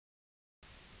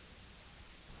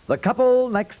The Couple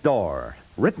Next Door,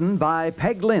 written by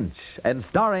Peg Lynch and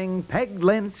starring Peg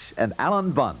Lynch and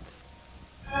Alan Bunce.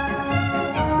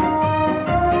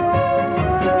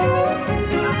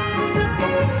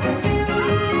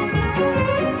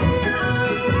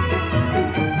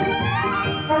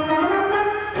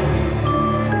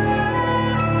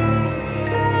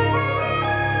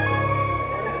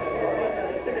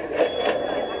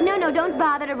 No, don't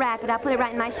bother to wrap it. I'll put it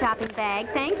right in my shopping bag.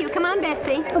 Thank you. Come on,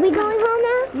 Betsy. Are we going home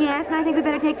now? Yes, and I think we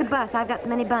better take the bus. I've got so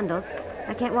many bundles.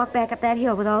 I can't walk back up that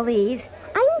hill with all these.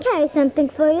 I can carry something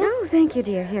for you. Oh, thank you,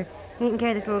 dear. Here, you can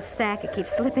carry this little sack. It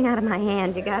keeps slipping out of my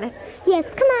hand. You got it? Yes,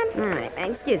 come on. All right.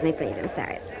 Excuse me, please. I'm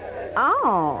sorry.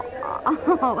 Oh,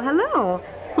 hello.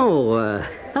 Oh,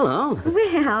 hello.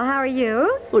 Well, how are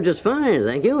you? Oh, just fine,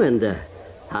 thank you. And,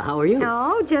 how are you?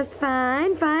 Oh, just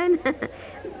fine.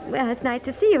 Well, it's nice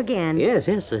to see you again. Yes,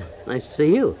 nice to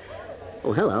see you.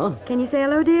 Oh, hello. Can you say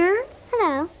hello, dear?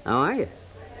 Hello. How are you?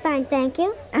 Fine, thank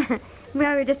you.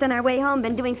 Well, we're just on our way home,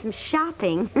 been doing some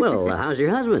shopping. Well, how's your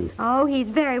husband? Oh, he's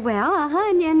very well.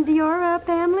 And your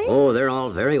family? Oh, they're all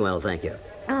very well, thank you.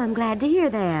 Oh, I'm glad to hear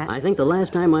that. I think the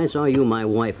last time I saw you, my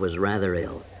wife was rather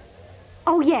ill.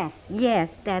 Oh,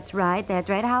 yes, that's right.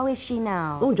 How is she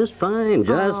now? Oh, just fine,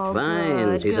 just Oh, fine.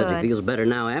 good, She said good. she feels better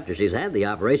now after she's had the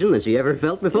operation than she ever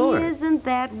felt before. Isn't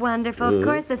that wonderful? Of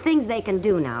course, the things they can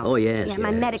do now. Oh, yes, Yeah, my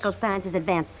yes. medical science has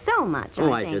advanced so much,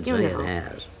 Oh, I I think, should you say know. it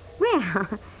has.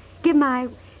 Well,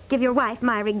 give your wife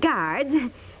my regards.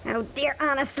 Oh, dear,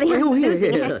 honestly, Oh, I'm here,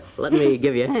 losing here. it. Let me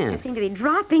give you a I hand. seem to be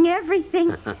dropping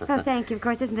everything. Oh, thank you. Of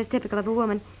course, isn't this typical of a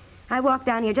woman? I walked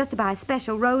down here just to buy a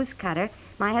special rose cutter.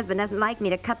 My husband doesn't like me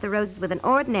to cut the roses with an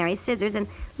ordinary scissors, and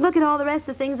look at all the rest of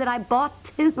the things that I bought,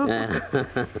 too. Yeah,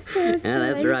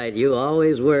 that's right. You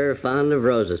always were fond of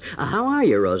roses. How are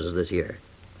your roses this year?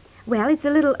 Well, it's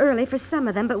a little early for some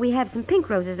of them, but we have some pink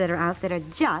roses that are out that are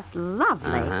just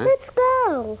lovely. Uh-huh. Let's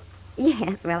go.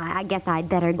 Yes, well, I guess I'd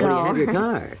better go. Oh, do you have your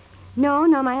car? No,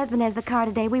 my husband has the car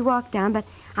today. We walked down, but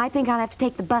I think I'll have to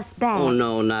take the bus back. Oh,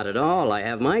 no, not at all. I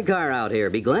have my car out here.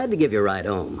 Be glad to give you a ride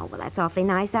home. Oh, well, that's awfully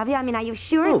nice of you. I mean, are you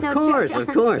sure Oh, it's no of course, trouble?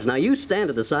 of course. Now, you stand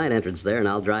at the side entrance there, and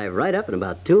I'll drive right up in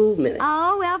about 2 minutes.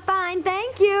 Oh, well, fine.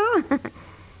 Thank you.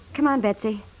 Come on,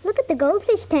 Betsy. Look at the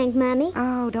goldfish tank, Mommy.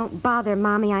 Oh, don't bother,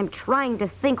 Mommy. I'm trying to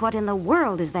think what in the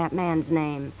world is that man's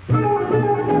name.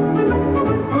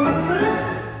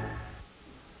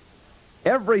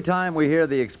 Every time we hear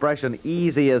the expression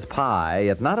easy as pie,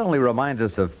 it not only reminds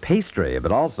us of pastry,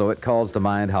 but also it calls to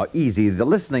mind how easy the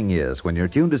listening is when you're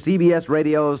tuned to CBS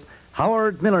Radio's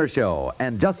Howard Miller Show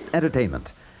and Just Entertainment.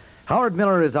 Howard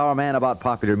Miller is our man about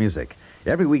popular music.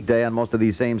 Every weekday on most of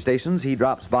these same stations, he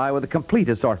drops by with a complete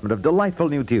assortment of delightful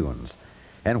new tunes.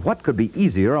 And what could be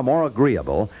easier or more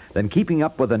agreeable than keeping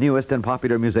up with the newest and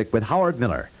popular music with Howard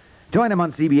Miller? Join him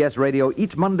on CBS Radio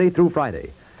each Monday through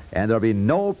Friday, and there'll be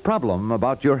no problem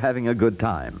about your having a good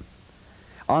time.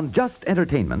 On Just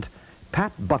Entertainment,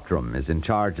 Pat Buttram is in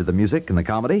charge of the music and the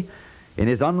comedy. In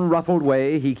his unruffled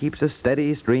way, he keeps a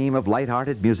steady stream of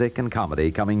light-hearted music and comedy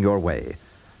coming your way.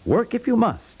 Work if you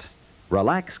must.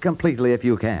 Relax completely if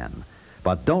you can.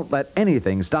 But don't let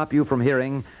anything stop you from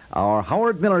hearing our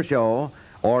Howard Miller Show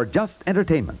or Just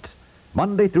Entertainment,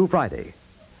 Monday through Friday.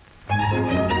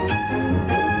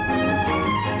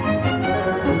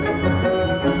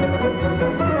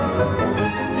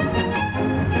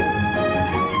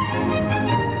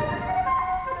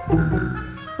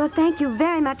 Well, thank you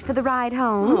very much for the ride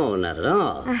home. Oh, not at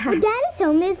all. But Daddy's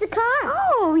home. There's the car.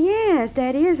 Oh, yes,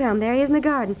 Daddy is home. There he is in the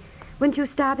garden. Wouldn't you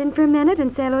stop in for a minute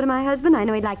and say hello to my husband? I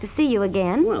know he'd like to see you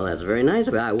again. Well, that's very nice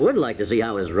of you. I would like to see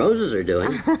how his roses are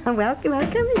doing. Welcome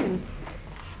in.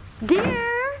 Dear!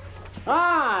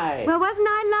 Hi! Well, wasn't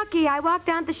I lucky? I walked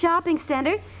down to the shopping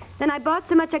center. Then I bought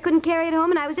so much I couldn't carry it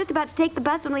home, and I was just about to take the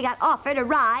bus when we got offered a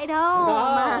ride home.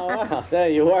 Oh, well, there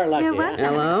you were lucky. Yeah, what? huh?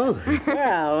 Hello?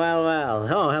 Well.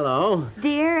 Oh, hello.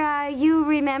 Dear, you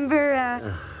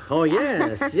remember, Oh,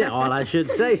 yes. Yeah, well, I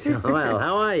should say so. Well,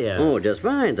 how are you? Oh, just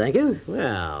fine, thank you.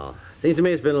 Well, seems to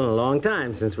me it's been a long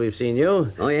time since we've seen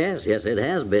you. Oh, yes, it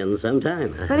has been some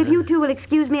time. But if you two will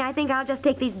excuse me, I think I'll just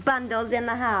take these bundles in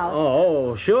the house.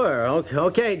 Oh, sure.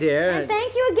 Okay, dear. And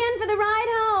thank you again for the ride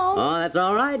home. Oh, that's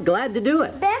all right. Glad to do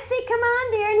it. Betsy, come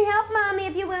on, dear, and help Mommy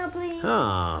if you will, please.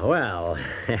 Oh, well.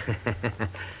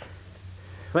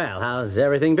 Well, how's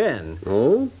everything been?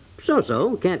 Oh,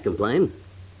 so. Can't complain.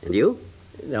 And you?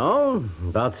 No,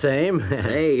 about same.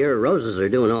 Hey, your roses are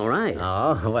doing all right.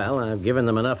 Oh, well, I've given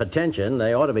them enough attention.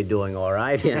 They ought to be doing all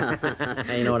right. Yeah.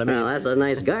 You know what I mean? Well, that's a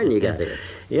nice garden you got here.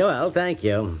 Yeah, well, thank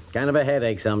you. Kind of a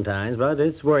headache sometimes, but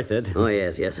it's worth it. Oh,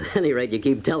 yes. At any rate, you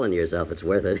keep telling yourself it's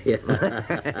worth it.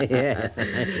 Yeah.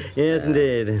 Yes,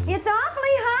 indeed. It's awfully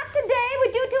hot today.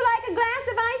 Would you two like a glass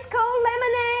of ice-cold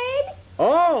lemonade?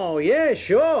 Oh, yeah,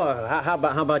 sure. How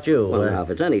about you? Well, now, if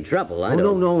it's any trouble, I Oh,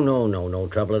 don't... no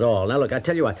trouble at all. Now, look, I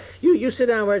tell you what. You sit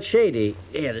down where it's shady.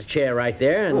 Yeah, there's a chair right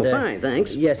there. And, Oh, fine,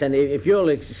 thanks. Yes, and if you'll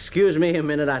excuse me a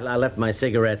minute, I left my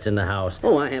cigarettes in the house.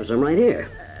 Oh, I have some right here.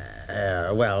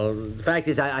 Well, the fact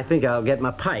is, I think I'll get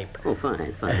my pipe. Oh,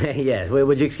 fine. Yes,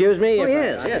 would you excuse me? Oh, If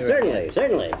yes,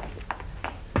 certainly.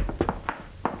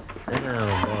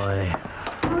 Oh, boy.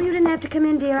 Oh, you didn't have to come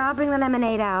in, dear. I'll bring the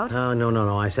lemonade out. Oh,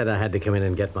 no. I said I had to come in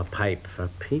and get my pipe. For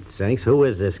Pete's sakes, who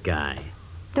is this guy?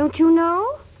 Don't you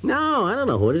know? No, I don't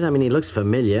know who it is. I mean, he looks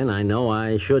familiar, and I know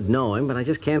I should know him, but I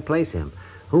just can't place him.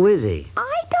 Who is he?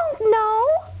 I don't know.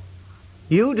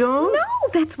 You don't? No,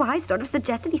 that's why I sort of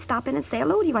suggested he stop in and say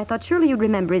hello to you. I thought surely you'd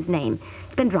remember his name.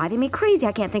 It's been driving me crazy.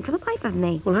 I can't think for the life of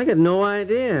me. Well, I got no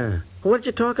idea. What did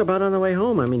you talk about on the way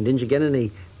home? I mean, didn't you get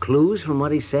any clues from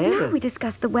what he said? No, we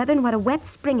discussed the weather and what a wet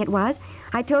spring it was.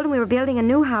 I told him we were building a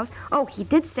new house. Oh, he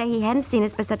did say he hadn't seen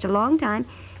us for such a long time.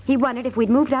 He wondered if we'd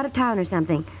moved out of town or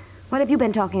something. What have you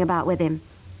been talking about with him?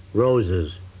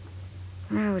 Roses.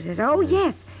 Roses. Oh,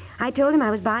 yes. I told him I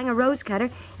was buying a rose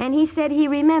cutter, and he said he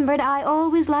remembered I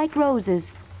always liked roses.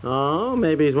 Oh,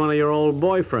 maybe he's one of your old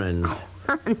boyfriends.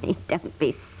 Honey, don't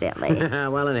be silly.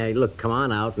 Well, anyway, look, come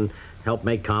on out and help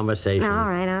make conversation. All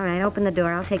right. Open the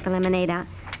door. I'll take the lemonade out.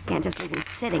 Can't just leave him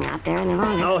sitting out there any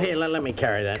longer. Oh, here, let me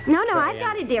carry that. No, I've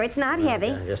got it, dear. It's not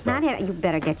heavy. just Not heavy. You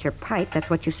better get your pipe.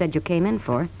 That's what you said you came in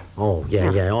for. Oh,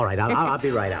 yeah, all right. I'll be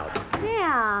right out.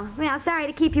 Yeah. Well, sorry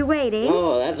to keep you waiting.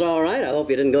 Oh, that's all right. I hope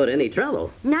you didn't go to any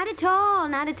trouble. Not at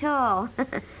all.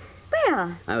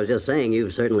 Well, I was just saying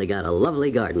you've certainly got a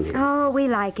lovely garden here. oh, we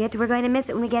like it. We're going to miss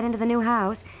it when we get into the new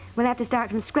house. We'll have to start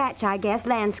from scratch, I guess,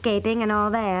 landscaping and all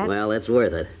that. Well, it's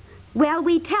worth it. Well,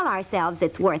 we tell ourselves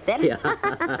it's worth it. Yeah.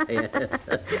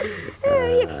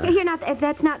 Here, now, if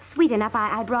that's not sweet enough,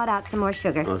 I brought out some more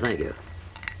sugar. Oh, thank you.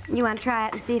 You want to try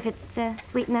it and see if it's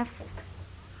sweet enough?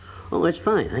 Oh, it's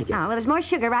fine, thank you. Oh, well, there's more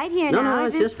sugar right here No, now.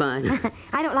 it's just fine.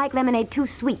 I don't like lemonade too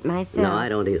sweet myself. No, I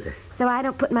don't either. So I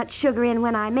don't put much sugar in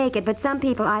when I make it, but some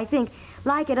people, I think,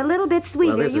 like it a little bit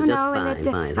sweeter, Well, this is you just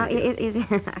know. fine, thank you. It is.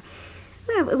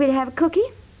 Well, we'd have a cookie,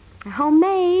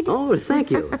 homemade. Oh,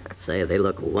 thank you. Say, they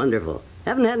look wonderful.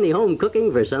 Haven't had any home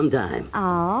cooking for some time.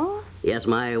 Oh? Yes,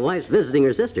 my wife's visiting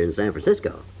her sister in San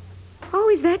Francisco. Oh,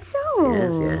 is that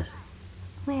so? Yes.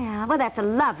 Well, that's a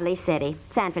lovely city,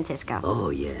 San Francisco. Oh,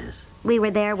 yes. We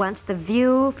were there once. The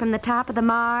view from the top of the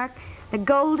Mark, the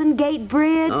Golden Gate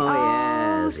Bridge.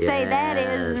 Oh, yes, say that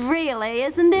is yes. really,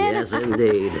 isn't it? Yes,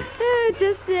 indeed.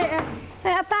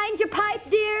 Find your pipe,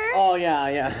 dear. Oh,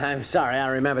 yeah. I'm sorry. I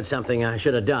remembered something I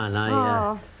should have done.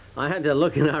 I had to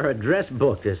look in our address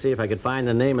book to see if I could find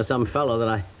the name of some fellow that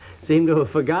I seem to have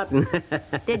forgotten.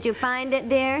 Did you find it,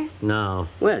 dear? No.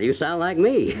 Well, you sound like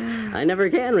me. I never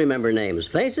can remember names.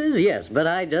 Faces, yes, but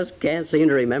I just can't seem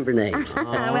to remember names.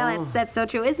 Well, that's so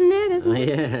true, isn't it?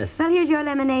 Yes. Well, here's your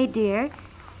lemonade, dear.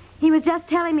 He was just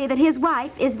telling me that his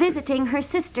wife is visiting her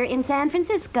sister in San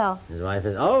Francisco. His wife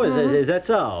is... Oh, is that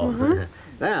so?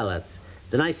 Well, it's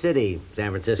a nice city, San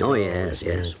Francisco. Oh, yes.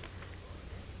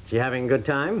 She having a good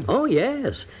time? Oh,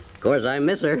 yes. Of course, I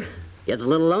miss her. Gets a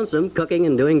little lonesome cooking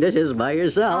and doing dishes by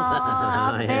yourself.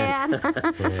 Oh, Yeah.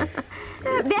 Ben.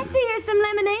 Betsy, here's some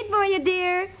lemonade for you,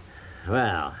 dear.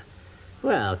 Well,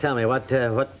 tell me,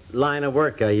 what line of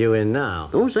work are you in now?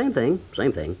 Oh, same thing.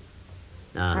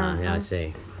 Yeah, I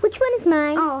see. Which one is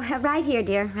mine? Oh, right here,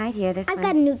 dear. Right here, this I've one.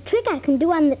 got a new trick I can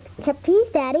do on the trapeze,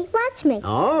 Daddy. Watch me.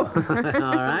 Oh, all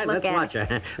right, Look let's at watch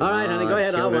her. All right, honey, go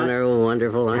ahead. I'll Children watch. are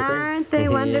wonderful, aren't Aren't they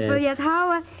wonderful? Yes.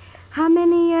 Yes. How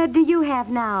many do you have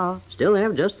now? they? Still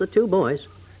have just the two boys.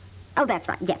 Oh, that's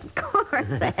right. Yes, of course.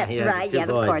 That's Yeah, right. two Yes,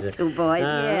 boys. of course. Two boys,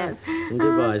 yes. Two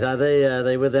boys. Are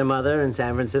they with their mother in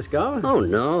San Francisco? Oh,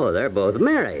 no, they're both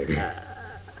married.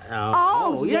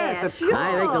 Oh, yes, of sure.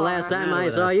 I think the last time I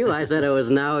saw you, I said I was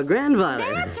now a grandfather.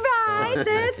 That's right.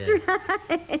 That's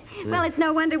right. Well, it's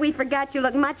no wonder we forgot you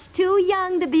look much too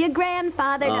young to be a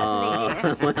grandfather,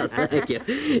 doesn't he? Well, thank you.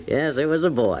 Yes, it was a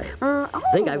boy. Oh. I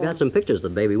think I've got some pictures of the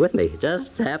baby with me.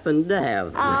 Just happened to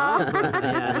have.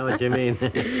 Yeah, I know what you mean.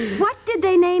 What did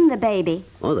they name the baby?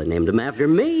 Oh, they named him after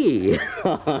me.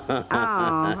 Well,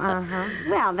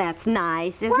 that's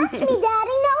nice, isn't Watch it? me, Daddy.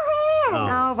 No hands.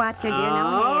 Oh, watch her, dear.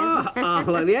 No hands.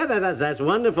 Well, yeah, that's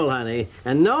wonderful, honey.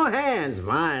 And no hands.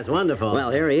 My, it's wonderful.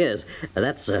 Well, here he is.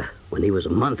 That's when he was a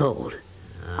month old.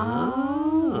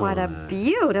 Oh, what a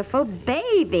beautiful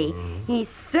baby. He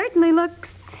certainly looks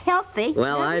healthy.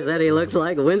 Well, I said he looks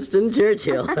like Winston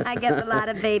Churchill. I guess a lot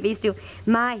of babies do.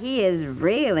 My, he is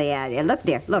really out here. Look,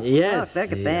 dear. Look. Yes.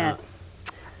 Look at that.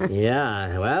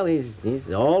 Yeah, well, he's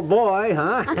an old boy,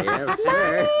 huh? Yes,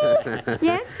 sir.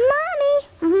 Yes?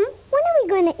 Mommy, when are we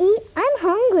going to eat? I'm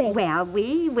hungry. Well,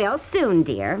 we will soon,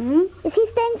 dear. Hmm? Is he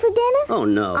staying for dinner? Oh,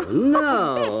 no,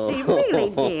 no. Betsy, really,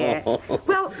 dear.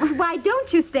 Well, why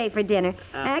don't you stay for dinner?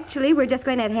 Actually, we're just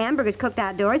going to have hamburgers cooked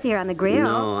outdoors here on the grill.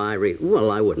 No,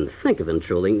 well, I wouldn't think of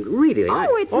intruding. Really,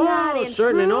 Oh, it's not intruding.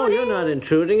 Certainly no, you're not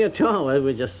intruding at all.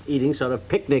 We're just eating sort of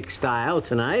picnic style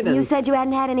tonight. You And said you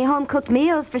hadn't had any home-cooked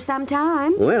meals for some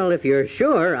time. Well, if you're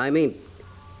sure,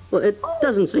 well, it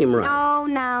doesn't seem right. Oh,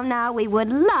 now, we would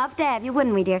love to have you,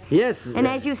 wouldn't we, dear? Yes. And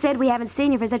as you said, we haven't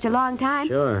seen you for such a long time.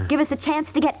 Sure. Give us a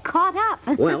chance to get caught up.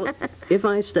 Well, if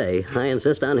I stay, I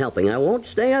insist on helping. I won't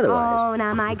stay otherwise. Oh,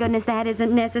 now, my goodness, that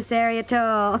isn't necessary at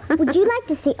all. Would you like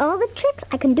to see all the tricks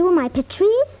I can do in my Patrice?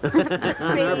 That's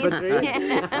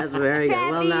very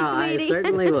good. Well, now, Trapeze, I sweetie.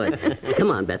 certainly would. Come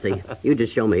on, Betsy. You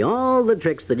just show me all the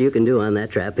tricks that you can do on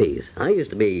that trapeze. I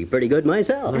used to be pretty good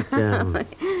myself. Come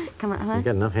on, You huh?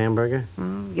 got enough hamburger?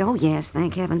 Oh, yes,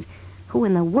 thank heavens. Who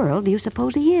in the world do you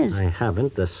suppose he is? I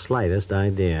haven't the slightest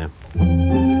idea.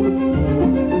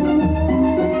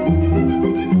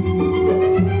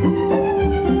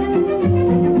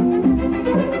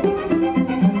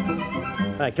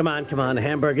 All right, come on. The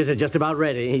hamburgers are just about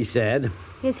ready, he said.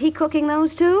 Is he cooking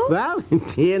those, too? Well,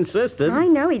 he insisted. I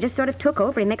know. He just sort of took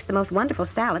over. He mixed the most wonderful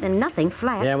salad and nothing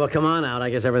flat. Yeah, well, come on out.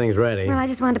 I guess everything's ready. Well, I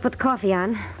just wanted to put the coffee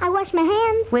on. I wash my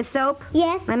hands. With soap?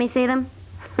 Yes. Let me see them.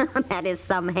 That is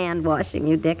some hand washing,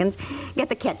 you Dickens. Get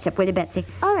the ketchup, will you, Betsy?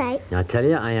 All right. I tell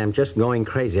you, I am just going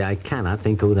crazy. I cannot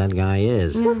think who that guy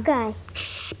is. What guy?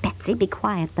 Shh, Betsy, be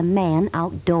quiet. The man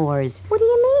outdoors. What do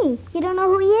you mean? You don't know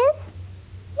who he is?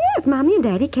 Yes, Mommy and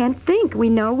Daddy can't think. We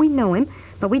know him,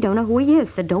 but we don't know who he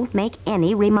is, so don't make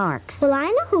any remarks. Well, I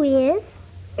know who he is.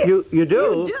 You do? You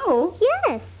do?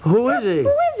 Yes. Who is he? Who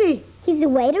is he? He's the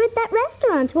waiter at that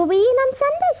restaurant where we eat on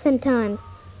Sundays sometimes.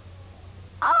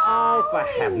 Oh, for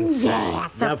heaven's sake.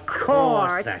 Yes, Of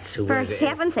course that's who For it is.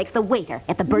 heaven's sakes, the waiter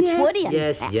at the Birchwood Inn.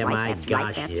 Yes, That's yeah, right, my that's gosh,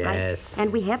 right, that's yes. right.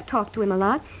 And we have talked to him a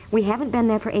lot. We haven't been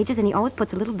there for ages, and he always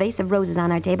puts a little vase of roses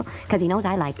on our table because he knows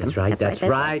I like them. That's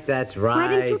right, that's right. Why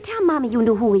didn't you tell Mommy you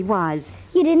knew who he was?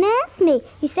 You didn't ask me.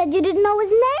 You said you didn't know his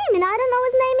name, and I don't know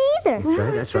his name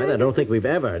either. That's right. I don't think we've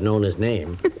ever known his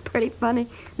name. Pretty funny.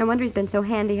 No wonder he's been so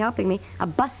handy helping me. A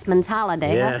busman's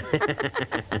holiday, Yeah.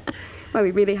 huh? Well,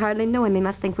 we really hardly know him. He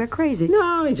must think we're crazy.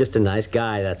 No, he's just a nice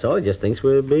guy, that's all. He just thinks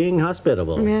we're being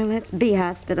hospitable. Well, let's be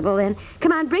hospitable then.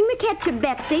 Come on, bring the ketchup,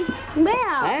 Betsy. Well.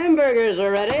 Hamburgers are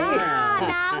ready.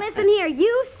 Now, listen here.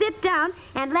 You sit down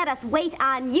and let us wait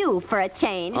on you for a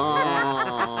change.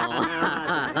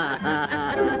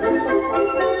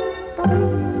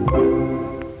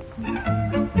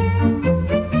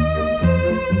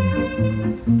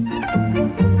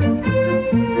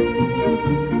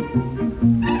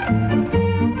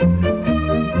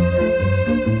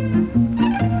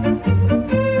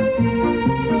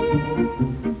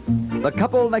 The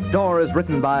Couple Next Door is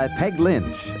written by Peg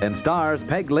Lynch and stars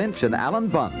Peg Lynch and Alan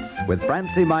Bunce with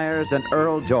Francie Myers and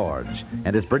Earl George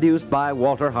and is produced by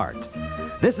Walter Hart.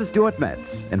 This is Stuart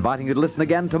Metz, inviting you to listen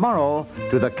again tomorrow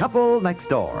to The Couple Next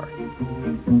Door.